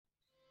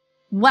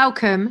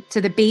Welcome to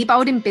the Be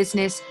Bold in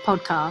Business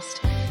podcast.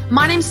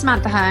 My name's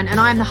Samantha Hearn and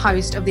I am the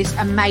host of this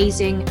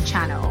amazing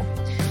channel.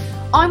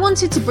 I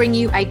wanted to bring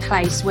you a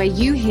place where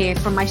you hear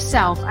from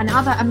myself and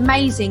other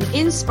amazing,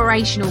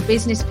 inspirational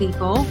business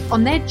people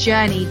on their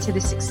journey to the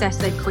success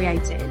they've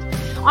created.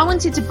 I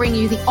wanted to bring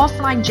you the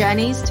offline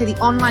journeys to the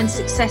online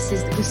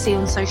successes that we see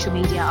on social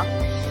media.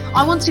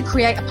 I want to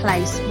create a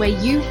place where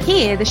you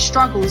hear the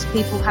struggles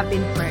people have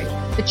been through,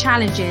 the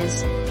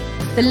challenges,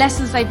 the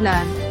lessons they've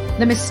learned,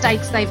 the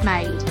mistakes they've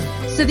made,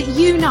 so that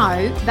you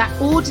know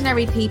that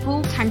ordinary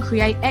people can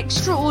create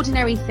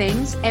extraordinary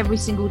things every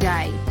single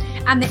day,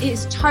 and that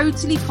it's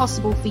totally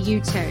possible for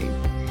you too.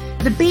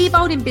 The Be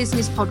Bold in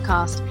Business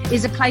podcast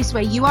is a place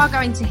where you are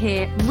going to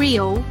hear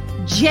real,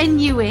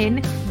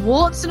 genuine,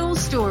 warts and all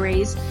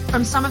stories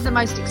from some of the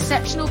most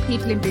exceptional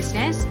people in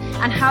business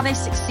and how they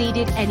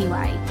succeeded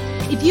anyway.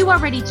 If you are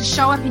ready to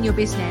show up in your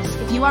business,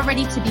 if you are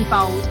ready to be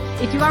bold,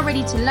 if you are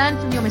ready to learn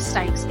from your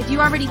mistakes, if you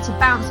are ready to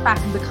bounce back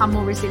and become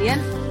more resilient,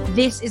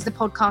 this is the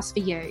podcast for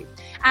you.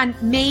 And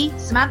me,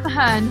 Samantha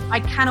Hearn, I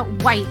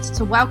cannot wait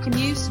to welcome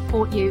you,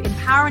 support you,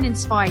 empower and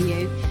inspire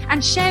you,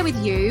 and share with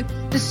you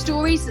the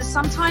stories that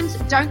sometimes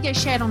don't get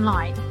shared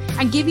online,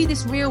 and give you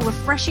this real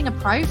refreshing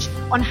approach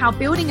on how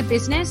building a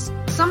business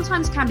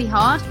sometimes can be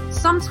hard,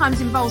 sometimes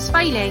involves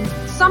failing,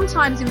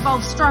 sometimes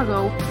involves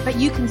struggle, but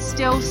you can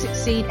still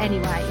succeed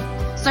anyway.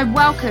 So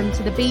welcome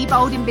to the Be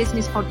Bold in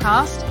Business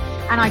podcast,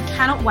 and I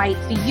cannot wait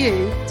for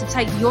you to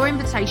take your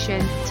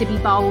invitation to be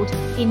bold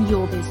in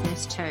your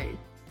business too.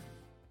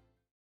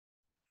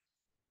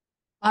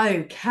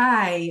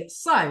 Okay,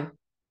 so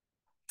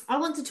I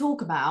want to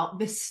talk about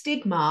the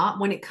stigma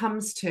when it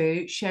comes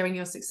to sharing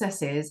your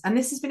successes. And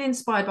this has been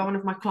inspired by one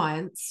of my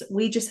clients.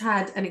 We just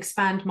had an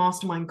Expand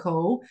Mastermind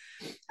call,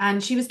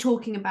 and she was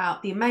talking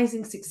about the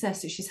amazing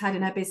success that she's had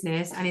in her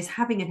business and is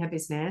having in her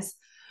business,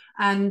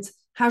 and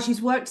how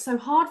she's worked so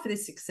hard for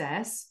this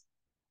success,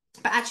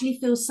 but actually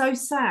feels so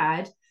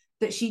sad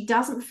that she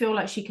doesn't feel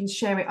like she can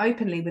share it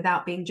openly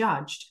without being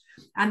judged.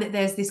 And that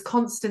there's this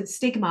constant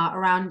stigma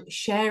around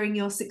sharing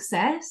your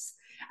success.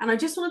 And I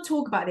just want to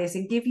talk about this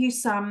and give you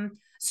some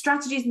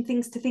strategies and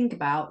things to think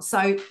about.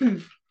 So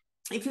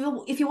if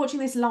you're watching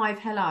this live,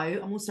 hello.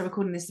 I'm also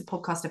recording this as a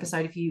podcast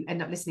episode if you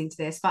end up listening to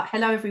this, but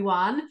hello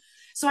everyone.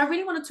 So I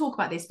really want to talk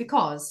about this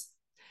because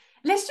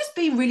let's just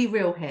be really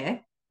real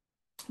here.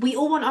 We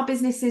all want our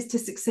businesses to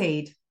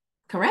succeed,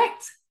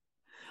 correct?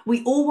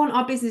 We all want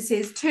our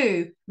businesses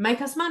to make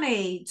us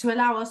money, to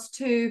allow us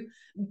to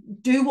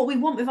do what we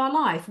want with our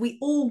life. We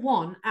all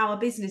want our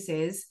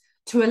businesses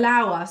to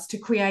allow us to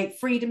create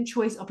freedom,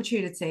 choice,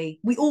 opportunity.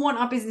 We all want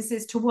our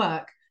businesses to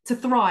work, to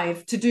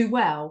thrive, to do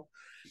well.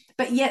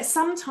 But yet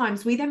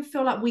sometimes we then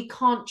feel like we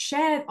can't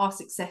share our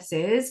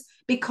successes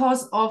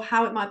because of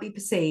how it might be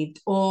perceived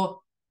or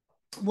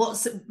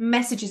what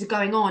messages are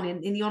going on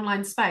in the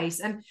online space.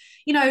 And,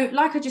 you know,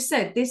 like I just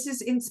said, this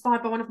is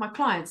inspired by one of my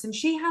clients, and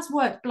she has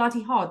worked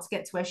bloody hard to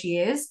get to where she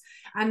is.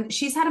 And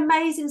she's had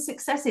amazing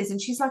successes.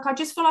 And she's like, I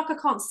just feel like I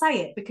can't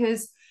say it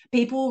because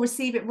people will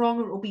receive it wrong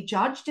or it will be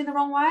judged in the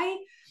wrong way.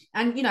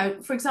 And, you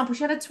know, for example,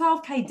 she had a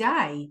 12K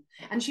day,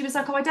 and she was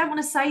like, oh, I don't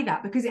want to say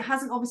that because it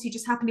hasn't obviously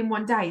just happened in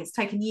one day. It's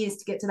taken years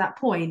to get to that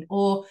point.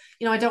 Or,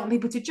 you know, I don't want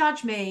people to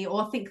judge me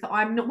or think that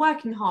I'm not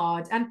working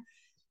hard. And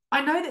I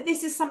know that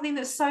this is something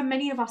that so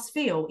many of us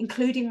feel,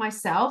 including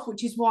myself,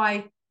 which is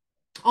why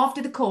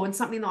after the call, and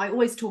something that I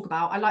always talk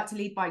about, I like to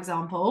lead by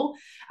example,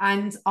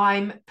 and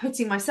I'm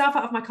putting myself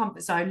out of my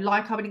comfort zone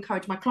like I would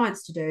encourage my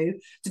clients to do,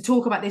 to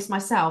talk about this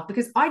myself,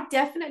 because I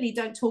definitely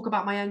don't talk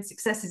about my own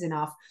successes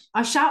enough.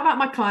 I shout about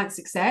my client's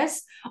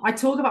success. I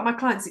talk about my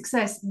client's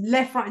success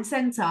left, right, and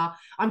center.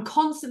 I'm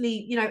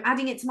constantly, you know,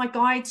 adding it to my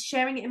guides,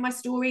 sharing it in my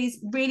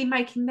stories, really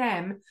making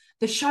them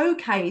the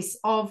showcase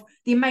of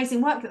the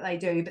amazing work that they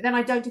do. But then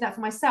I don't do that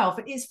for myself.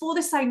 And it's for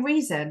the same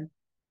reason.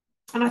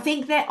 And I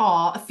think there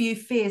are a few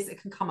fears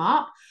that can come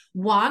up.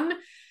 One,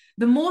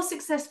 the more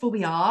successful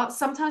we are,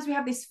 sometimes we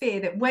have this fear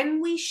that when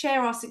we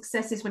share our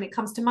successes when it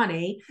comes to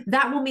money,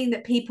 that will mean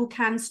that people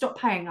can stop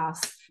paying us.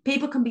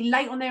 People can be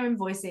late on their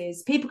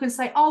invoices. People can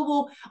say, oh,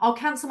 well, I'll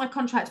cancel my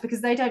contract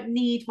because they don't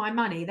need my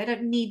money. They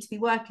don't need to be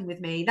working with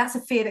me. That's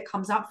a fear that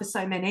comes up for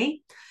so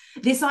many.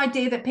 This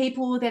idea that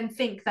people will then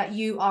think that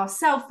you are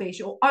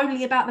selfish or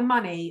only about the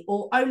money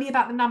or only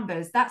about the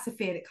numbers. That's a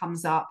fear that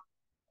comes up.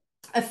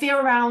 A fear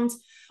around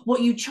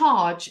what you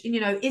charge, and, you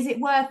know, is it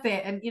worth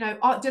it? And, you know,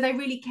 do they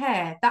really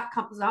care? That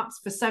comes up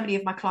for so many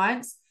of my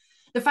clients.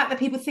 The fact that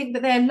people think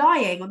that they're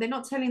lying or they're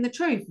not telling the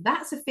truth,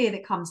 that's a fear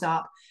that comes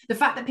up. The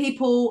fact that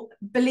people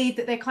believe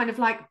that they're kind of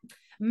like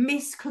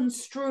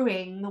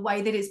misconstruing the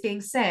way that it's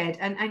being said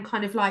and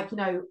kind of like, you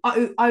know,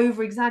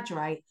 over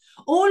exaggerate.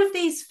 All of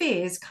these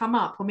fears come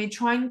up when we're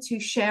trying to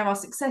share our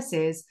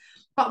successes.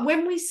 But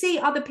when we see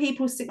other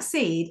people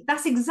succeed,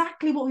 that's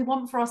exactly what we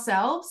want for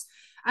ourselves.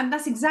 And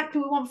that's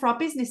exactly what we want for our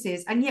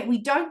businesses. And yet we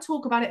don't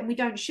talk about it and we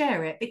don't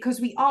share it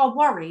because we are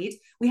worried.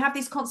 We have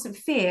this constant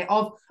fear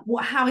of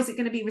how is it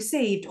going to be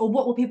received, or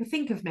what will people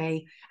think of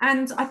me?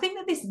 And I think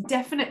that this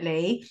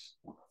definitely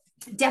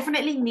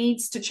definitely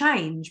needs to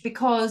change,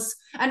 because,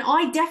 and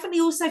I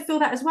definitely also feel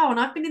that as well. And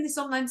I've been in this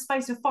online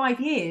space for 5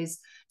 years,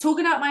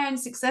 talking about my own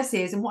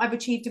successes and what I've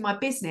achieved in my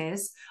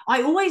business.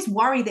 I always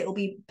worry that it will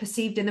be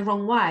perceived in the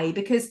wrong way,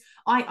 because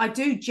I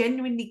do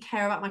genuinely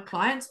care about my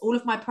clients. All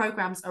of my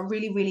programs are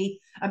really,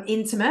 really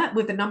intimate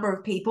with the number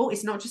of people.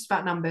 It's not just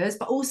about numbers,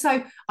 but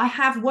also I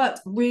have worked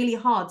really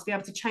hard to be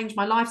able to change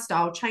my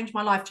lifestyle, change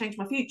my life, change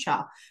my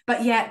future.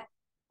 But yet,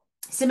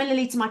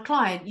 similarly to my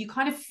client, you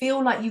kind of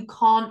feel like you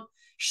can't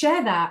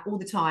share that all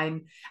the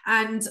time.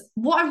 And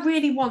what I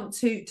really want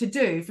to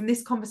do from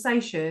this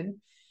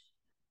conversation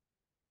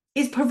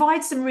is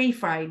provide some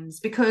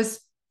reframes,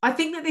 because I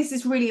think that this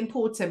is really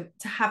important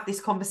to have this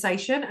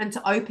conversation and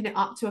to open it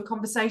up to a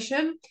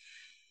conversation.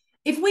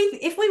 If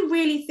we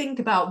really think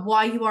about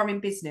why you are in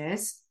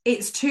business,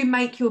 it's to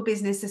make your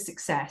business a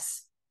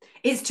success.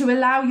 It's to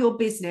allow your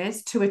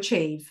business to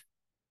achieve.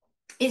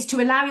 It's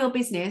to allow your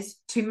business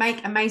to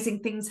make amazing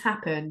things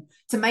happen,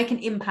 to make an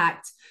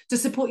impact, to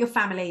support your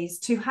families,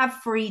 to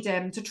have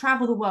freedom, to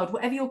travel the world,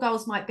 whatever your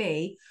goals might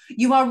be.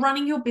 You are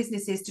running your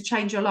businesses to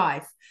change your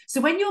life. So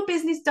when your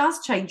business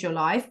does change your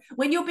life,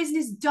 when your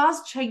business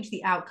does change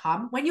the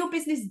outcome, when your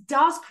business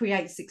does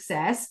create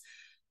success,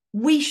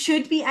 we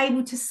should be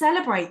able to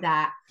celebrate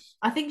that.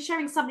 I think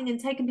sharing something and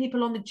taking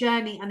people on the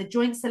journey and the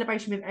joint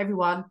celebration with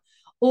everyone,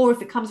 or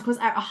if it comes across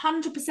at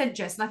 100%,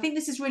 Jess, and I think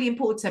this is really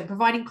important,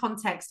 providing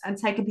context and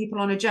taking people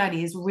on a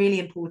journey is really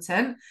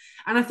important.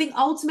 And I think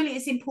ultimately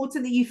it's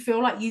important that you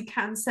feel like you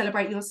can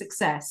celebrate your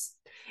success.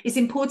 It's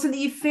important that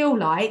you feel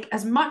like,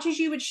 as much as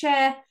you would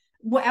share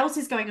what else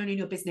is going on in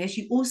your business,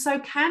 you also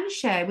can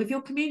share with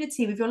your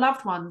community, with your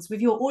loved ones,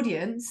 with your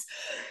audience,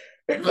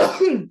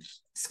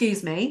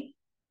 excuse me,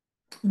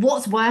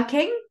 what's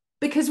working,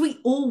 because we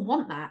all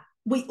want that.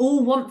 We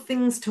all want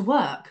things to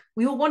work.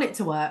 We all want it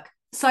to work.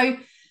 So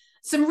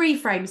some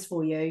reframes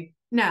for you.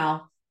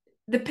 Now,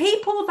 the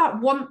people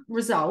that want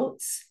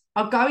results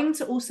are going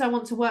to also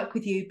want to work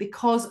with you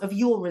because of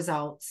your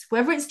results,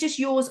 whether it's just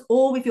yours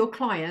or with your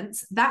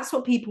clients. That's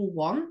what people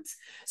want.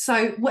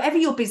 So whatever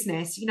your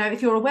business,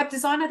 if you're a web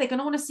designer, they're going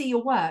to want to see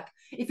your work.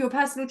 If you're a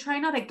personal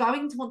trainer, they're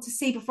going to want to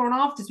see before and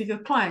afters with your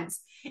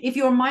clients. If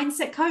you're a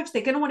mindset coach,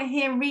 they're going to want to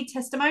hear and read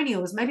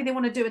testimonials. Maybe they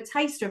want to do a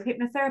taster of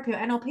hypnotherapy or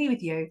NLP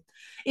with you.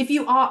 If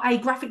you are a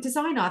graphic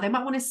designer, they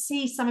might want to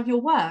see some of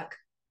your work.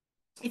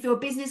 If you're a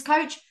business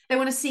coach, they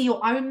want to see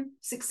your own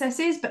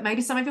successes, but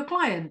maybe some of your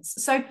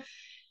clients. So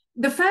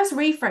the first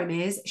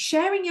reframe is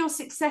sharing your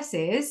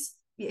successes.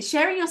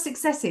 Sharing your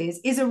successes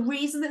is a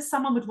reason that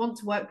someone would want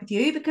to work with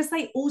you, because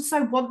they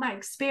also want that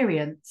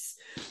experience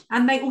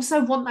and they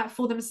also want that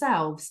for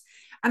themselves.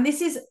 And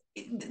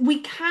we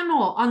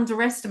cannot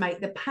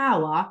underestimate the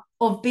power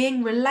of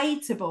being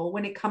relatable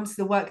when it comes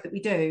to the work that we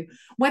do.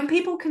 When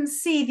people can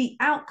see the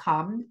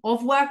outcome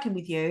of working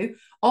with you,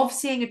 of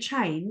seeing a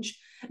change,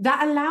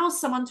 that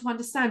allows someone to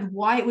understand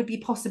why it would be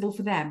possible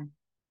for them.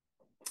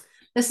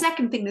 The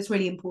second thing that's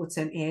really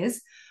important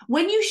is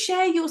when you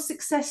share your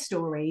success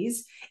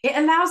stories, it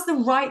allows the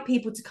right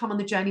people to come on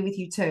the journey with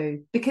you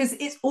too, because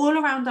it's all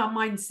around our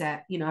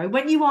mindset.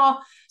 When you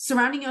are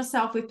surrounding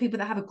yourself with people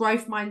that have a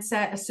growth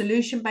mindset, a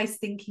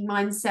solution-based thinking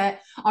mindset,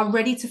 are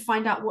ready to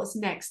find out what's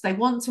next, they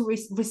want to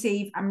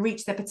receive and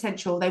reach their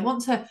potential, they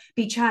want to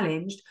be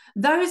challenged,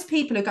 those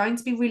people are going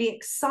to be really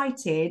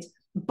excited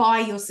by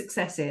your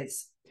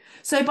successes.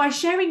 So by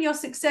sharing your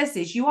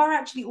successes, you are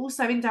actually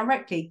also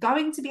indirectly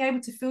going to be able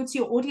to filter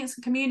your audience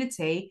and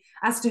community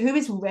as to who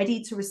is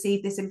ready to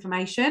receive this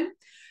information,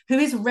 who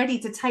is ready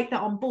to take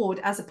that on board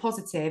as a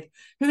positive,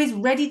 who is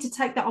ready to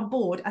take that on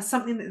board as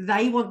something that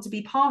they want to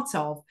be part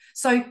of.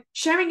 So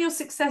sharing your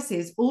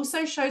successes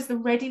also shows the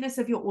readiness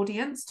of your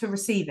audience to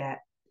receive it.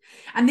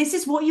 And this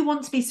is what you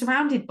want to be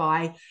surrounded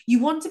by. You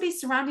want to be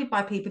surrounded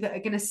by people that are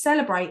going to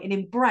celebrate and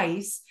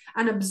embrace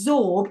and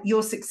absorb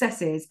your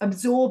successes,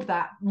 absorb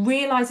that,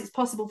 realize it's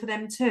possible for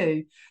them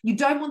too. You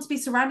don't want to be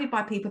surrounded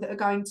by people that are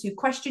going to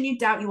question you,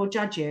 doubt you, or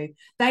judge you.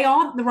 They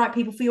aren't the right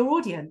people for your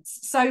audience.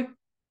 So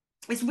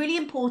it's really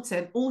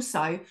important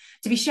also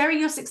to be sharing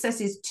your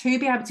successes to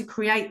be able to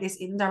create this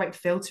indirect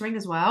filtering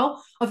as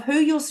well of who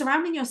you're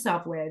surrounding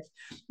yourself with.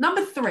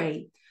 Number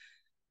 3,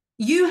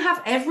 you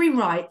have every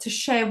right to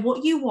share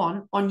what you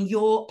want on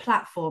your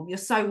platform. You're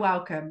so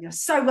welcome. You're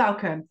so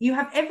welcome. You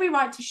have every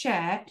right to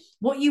share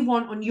what you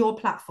want on your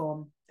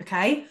platform,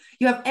 okay?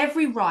 You have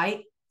every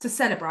right to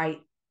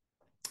celebrate,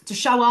 to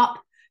show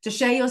up, to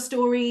share your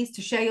stories,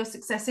 to share your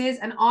successes.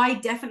 And I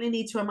definitely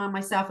need to remind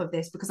myself of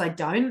this, because I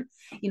don't.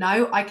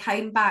 I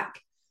came back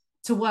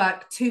to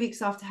work 2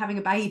 weeks after having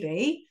a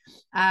baby,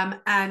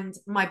 and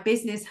my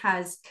business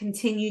has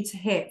continued to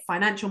hit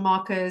financial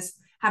markers,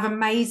 have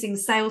amazing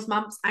sales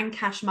months and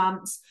cash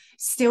months,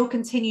 still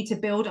continue to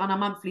build on our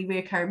monthly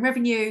recurring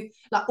revenue,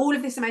 like all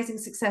of this amazing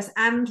success,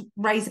 and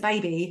raise a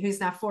baby who's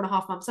now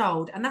 4.5 months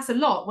old. And that's a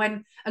lot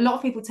when a lot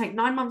of people take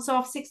 9 months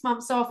off, 6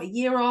 months off, a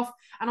year off.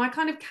 And I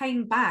kind of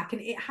came back,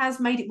 and it has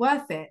made it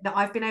worth it that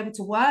I've been able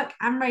to work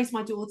and raise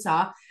my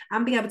daughter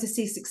and be able to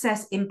see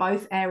success in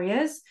both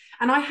areas.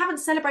 And I haven't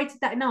celebrated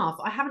that enough.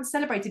 I haven't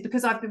celebrated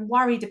because I've been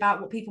worried about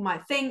what people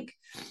might think,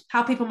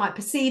 how people might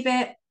perceive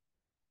it.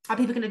 Are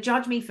people going to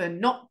judge me for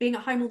not being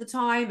at home all the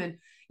time, and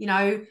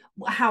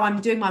how I'm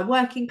doing my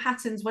working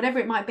patterns, whatever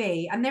it might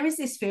be? And there is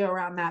this fear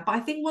around that. But I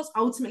think what's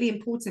ultimately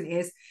important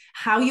is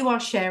how you are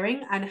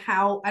sharing, and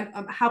how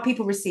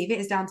people receive it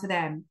is down to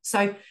them.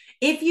 So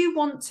if you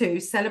want to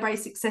celebrate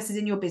successes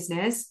in your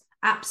business,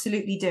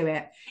 absolutely do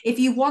it. If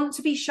you want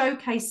to be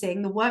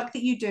showcasing the work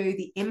that you do,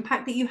 the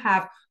impact that you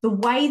have, the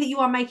way that you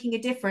are making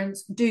a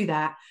difference, do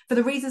that for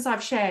the reasons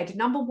I've shared.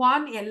 Number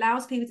one, it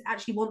allows people to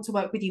actually want to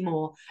work with you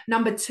more.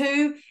 Number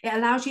two, it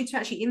allows you to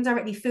actually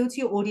indirectly filter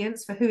your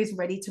audience for who is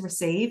ready to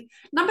receive.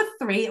 Number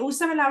three, it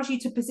also allows you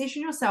to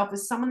position yourself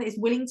as someone that is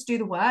willing to do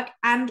the work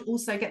and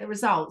also get the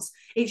results.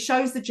 It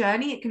shows the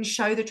journey, it can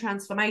show the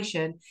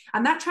transformation.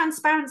 And that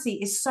transparency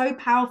is so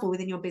powerful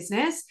within your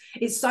business.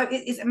 It's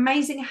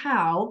amazing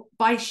how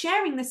by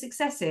sharing the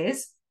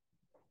successes,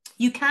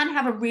 you can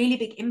have a really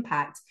big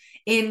impact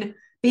in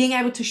being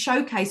able to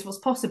showcase what's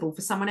possible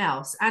for someone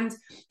else. And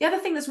the other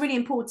thing that's really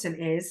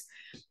important is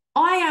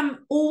I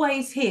am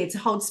always here to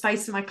hold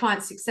space for my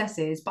clients'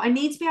 successes, but I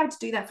need to be able to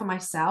do that for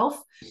myself.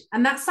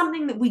 And that's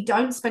something that we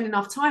don't spend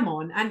enough time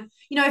on. And,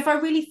 if I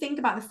really think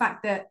about the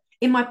fact that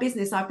in my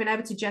business, I've been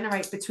able to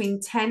generate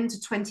between 10 to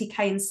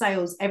 20K in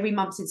sales every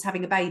month since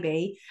having a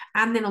baby.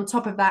 And then on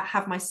top of that,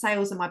 have my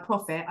sales and my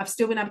profit. I've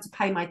still been able to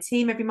pay my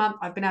team every month.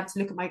 I've been able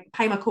to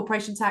pay my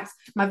corporation tax,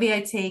 my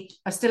VAT.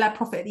 I still have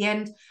profit at the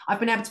end. I've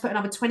been able to put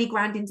another 20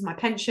 grand into my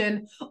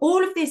pension.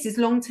 All of this is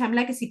long-term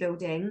legacy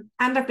building.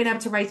 And I've been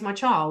able to raise my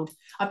child.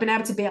 I've been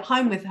able to be at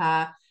home with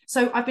her.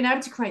 So I've been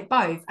able to create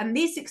both. And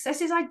these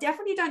successes, I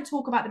definitely don't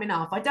talk about them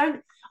enough. I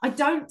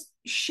don't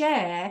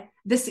share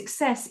the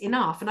success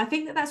enough. And I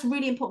think that that's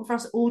really important for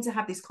us all to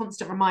have this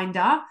constant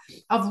reminder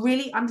of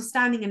really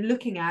understanding and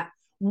looking at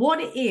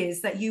what it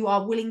is that you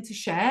are willing to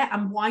share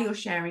and why you're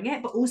sharing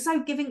it, but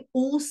also giving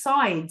all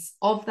sides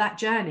of that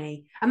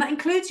journey. And that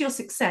includes your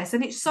success,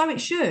 and it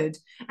should.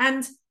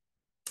 And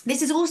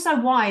this is also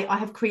why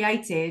I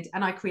created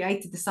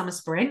the summer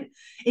sprint.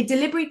 It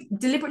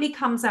deliberately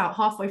comes out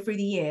halfway through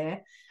the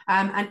year.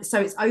 And so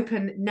it's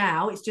open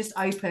now. It's just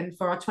open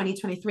for our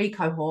 2023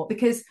 cohort,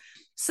 because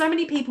so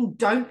many people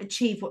don't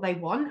achieve what they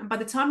want. And by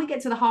the time we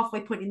get to the halfway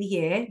point in the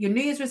year, your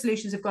New Year's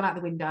resolutions have gone out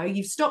the window.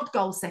 You've stopped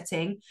goal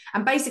setting.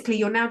 And basically,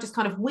 you're now just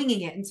kind of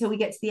winging it until we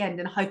get to the end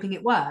and hoping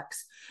it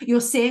works. You're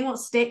seeing what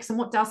sticks and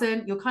what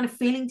doesn't. You're kind of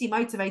feeling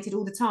demotivated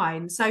all the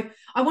time. So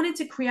I wanted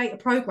to create a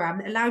program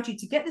that allowed you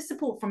to get the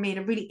support from me in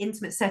a really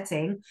intimate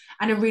setting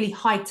and a really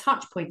high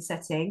touch point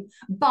setting,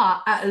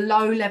 but at a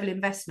low level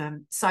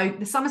investment. So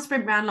the summer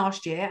sprint ran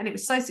last year, and it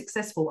was so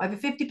successful. Over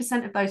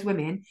 50% of those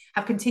women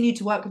have continued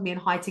to work with me in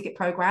high ticket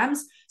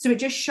programs. So it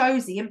just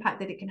shows the impact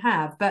that it can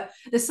have. But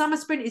the summer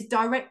sprint is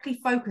directly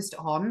focused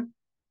on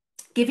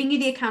giving you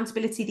the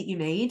accountability that you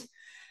need,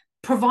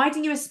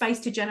 providing you a space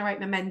to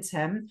generate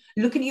momentum,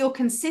 looking at your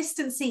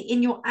consistency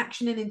in your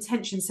action and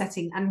intention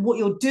setting and what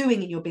you're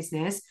doing in your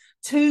business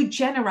to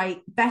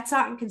generate better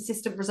and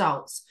consistent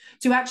results,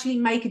 to actually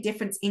make a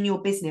difference in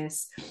your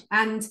business.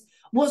 And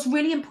what's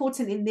really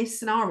important in this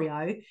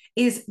scenario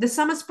is the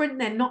summer sprint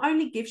then not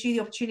only gives you the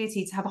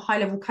opportunity to have a high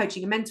level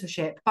coaching and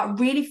mentorship, but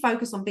really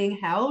focus on being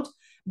held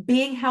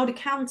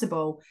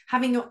accountable,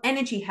 having your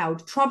energy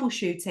held,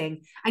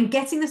 troubleshooting, and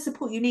getting the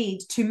support you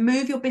need to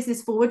move your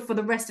business forward for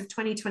the rest of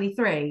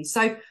 2023.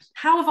 So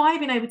how have I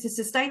been able to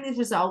sustain these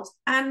results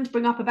and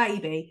bring up a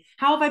baby?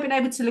 How have I been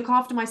able to look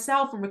after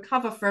myself and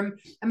recover from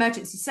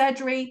emergency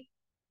surgery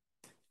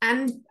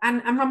and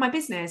run my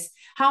business?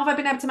 How have I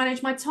been able to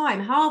manage my time?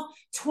 How have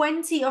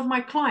 20 of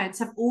my clients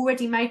have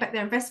already made back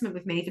their investment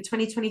with me for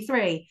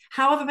 2023?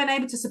 How have I been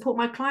able to support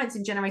my clients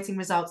in generating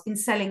results, in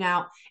selling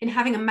out, in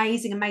having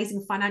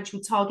amazing financial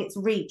targets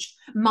reached,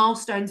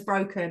 milestones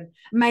broken,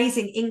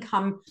 amazing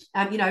income,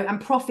 and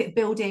profit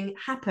building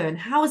happen?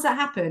 How has that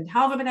happened?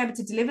 How have I been able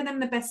to deliver them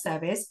the best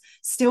service,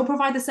 still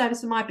provide the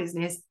service for my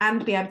business,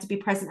 and be able to be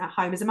present at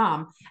home as a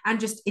mum and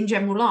just in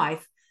general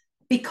life?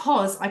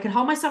 Because I can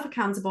hold myself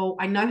accountable.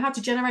 I know how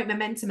to generate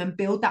momentum and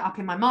build that up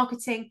in my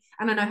marketing,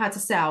 and I know how to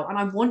sell. And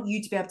I want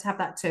you to be able to have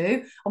that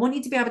too. I want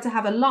you to be able to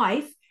have a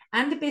life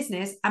and a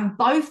business, and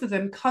both of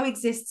them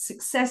coexist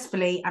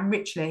successfully and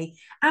richly,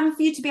 and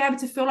for you to be able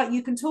to feel like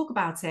you can talk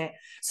about it.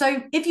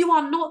 So if you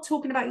are not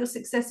talking about your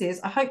successes,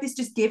 I hope this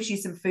just gives you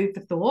some food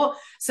for thought,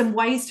 some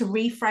ways to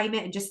reframe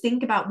it and just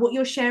think about what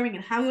you're sharing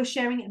and how you're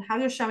sharing it and how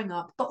you're showing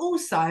up. But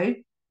also,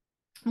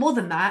 more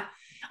than that,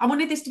 I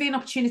wanted this to be an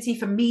opportunity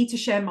for me to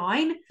share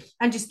mine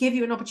and just give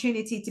you an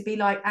opportunity to be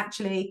like,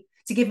 actually,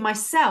 to give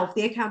myself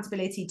the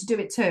accountability to do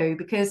it too.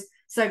 Because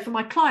so for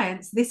my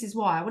clients, this is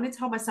why I wanted to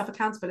hold myself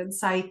accountable and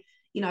say,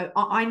 you know,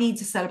 I need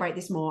to celebrate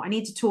this more. I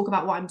need to talk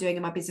about what I'm doing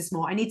in my business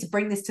more. I need to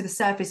bring this to the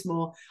surface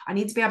more. I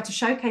need to be able to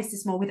showcase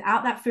this more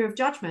without that fear of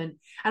judgment.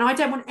 And I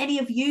don't want any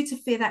of you to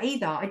fear that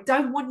either. I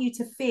don't want you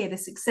to fear the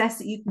success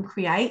that you can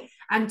create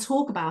and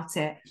talk about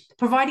it.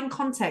 Providing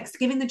context,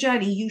 giving the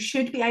journey, you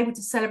should be able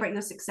to celebrate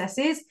your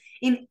successes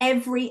in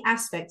every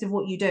aspect of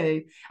what you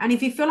do. And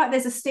if you feel like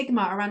there's a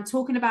stigma around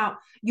talking about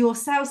your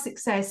sales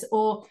success,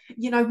 or,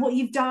 you know, what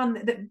you've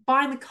done, that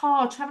buying the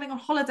car, traveling on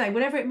holiday,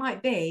 whatever it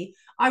might be,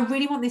 I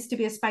really want this to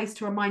be a space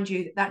to remind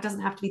you that that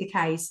doesn't have to be the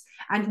case.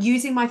 And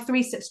using my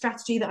 3-step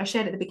strategy that I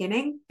shared at the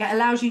beginning, it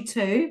allows you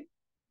to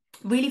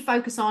really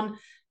focus on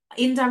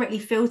indirectly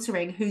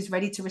filtering who's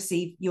ready to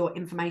receive your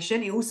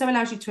information. It also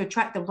allows you to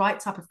attract the right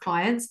type of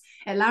clients.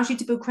 It allows you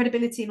to build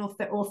credibility and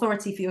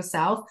authority for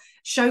yourself,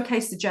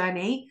 showcase the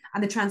journey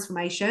and the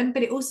transformation,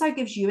 but it also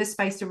gives you a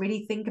space to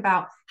really think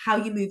about how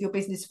you move your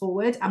business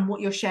forward and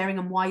what you're sharing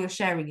and why you're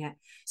sharing it.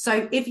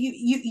 So if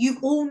you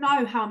all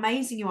know how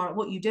amazing you are at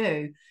what you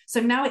do. So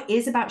now it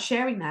is about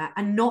sharing that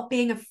and not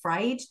being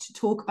afraid to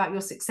talk about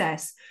your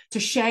success, to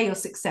share your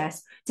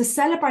success, to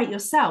celebrate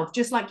yourself,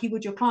 just like you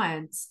would your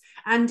clients.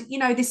 And, you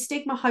know, this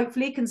stigma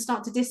hopefully can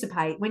start to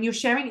dissipate when you're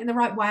sharing it in the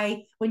right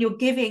way, when you're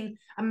giving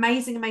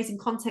amazing, amazing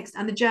context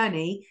and the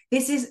journey.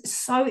 This is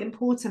so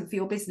important for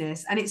your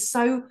business, and it's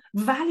so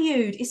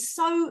valued. It's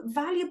so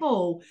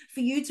valuable for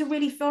you to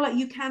really feel like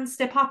you can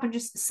step up and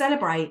just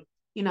celebrate,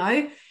 you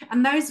know,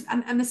 and those,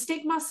 and the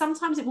stigma,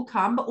 sometimes it will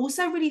come, but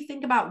also really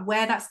think about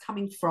where that's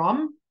coming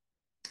from,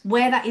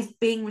 where that is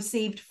being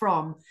received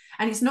from.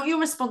 And it's not your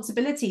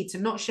responsibility to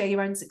not share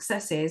your own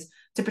successes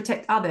to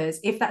protect others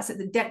if that's at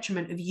the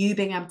detriment of you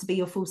being able to be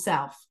your full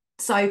self.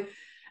 So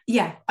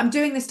yeah, I'm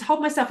doing this to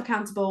hold myself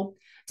accountable,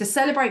 to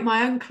celebrate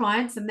my own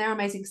clients and their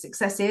amazing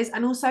successes,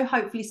 and also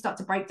hopefully start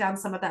to break down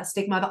some of that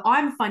stigma that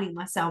I'm finding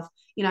myself,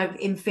 you know,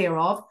 in fear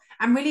of,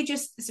 and really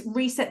just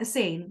reset the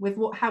scene with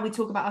how we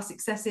talk about our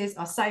successes,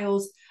 our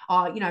sales,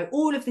 our, you know,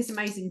 all of this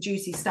amazing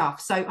juicy stuff.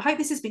 So I hope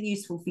this has been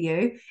useful for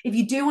you. If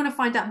you do want to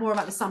find out more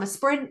about the summer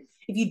sprint,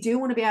 if you do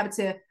want to be able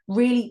to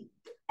really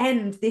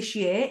end this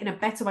year in a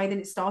better way than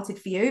it started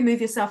for you,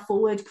 move yourself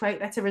forward, create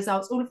better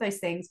results, all of those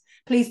things,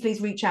 please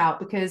reach out,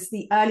 because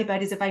the early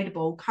bird is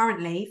available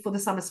currently for the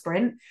summer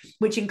sprint,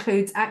 which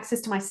includes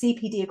access to my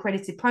CPD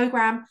accredited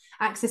program,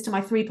 access to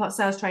my 3-part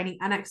sales training,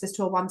 and access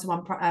to a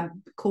one-to-one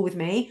call with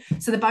me.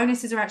 So the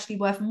bonuses are actually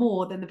worth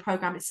more than the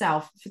program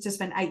itself to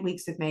spend 8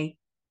 weeks with me.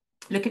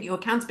 Look at your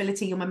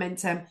accountability, your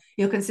momentum,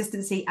 your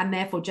consistency, and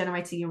therefore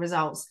generating your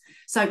results.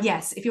 So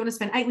yes, if you want to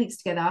spend 8 weeks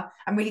together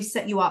and really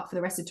set you up for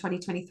the rest of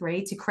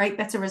 2023 to create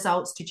better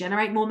results, to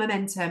generate more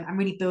momentum and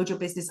really build your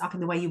business up in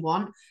the way you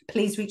want,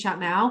 please reach out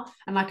now.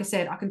 And like I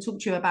said, I can talk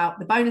to you about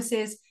the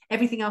bonuses,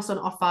 everything else on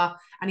offer,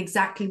 and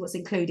exactly what's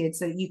included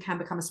so that you can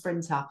become a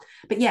sprinter.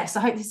 But yes,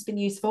 I hope this has been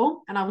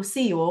useful, and I will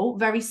see you all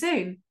very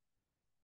soon.